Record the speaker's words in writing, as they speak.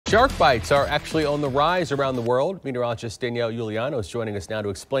Shark bites are actually on the rise around the world. Meteorologist Danielle Giuliano is joining us now to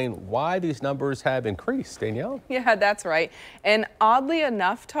explain why these numbers have increased. Danielle? Yeah, that's right. And oddly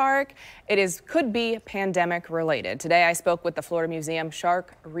enough, Tarek, could be pandemic related. Today I spoke with the Florida Museum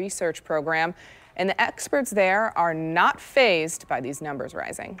Shark Research Program, and the experts there are not fazed by these numbers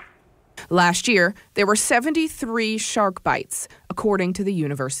rising. Last year, there were 73 shark bites, according to the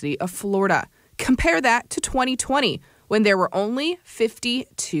University of Florida. Compare that to 2020, when there were only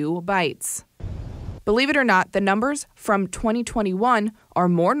 52 bites. Believe it or not, the numbers from 2021 are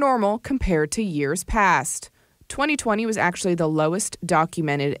more normal compared to years past. 2020 was actually the lowest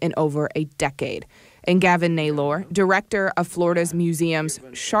documented in over a decade. And Gavin Naylor, director of Florida's museum's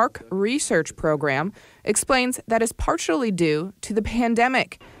Shark Research Program, explains that is partially due to the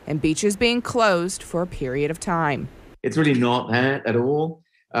pandemic and beaches being closed for a period of time. It's really not that at all.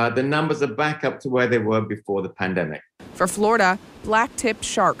 The numbers are back up to where they were before the pandemic. For Florida, black-tipped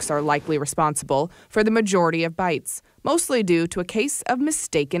sharks are likely responsible for the majority of bites, mostly due to a case of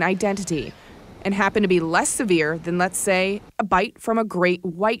mistaken identity, and happen to be less severe than, let's say, a bite from a great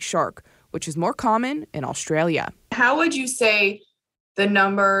white shark, which is more common in Australia. How would you say the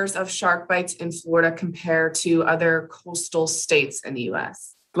numbers of shark bites in Florida compare to other coastal states in the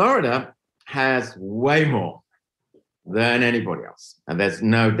U.S.? Florida has way more than anybody else, and there's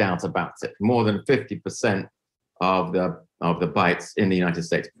no doubt about it. More than 50% of the bites in the United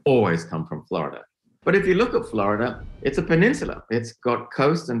States always come from Florida. But if you look at Florida, it's a peninsula. It's got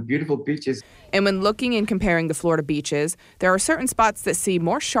coast and beautiful beaches. And when looking and comparing the Florida beaches, there are certain spots that see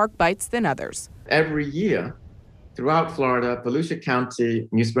more shark bites than others. Every year throughout Florida, Volusia County,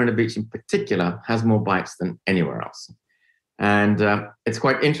 New Smyrna Beach in particular, has more bites than anywhere else. And it's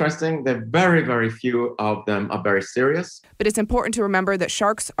quite interesting. There are very, very few of them are very serious. But it's important to remember that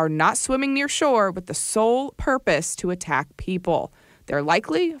sharks are not swimming near shore with the sole purpose to attack people. They're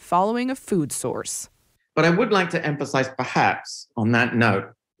likely following a food source. But I would like to emphasize, perhaps, on that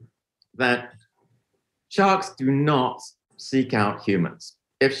note, that sharks do not seek out humans.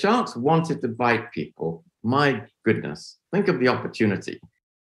 If sharks wanted to bite people, my goodness, think of the opportunity.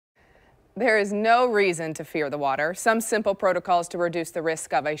 There is no reason to fear the water. Some simple protocols to reduce the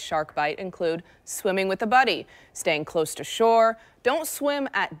risk of a shark bite include swimming with a buddy, staying close to shore, don't swim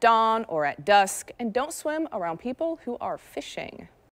at dawn or at dusk, and don't swim around people who are fishing.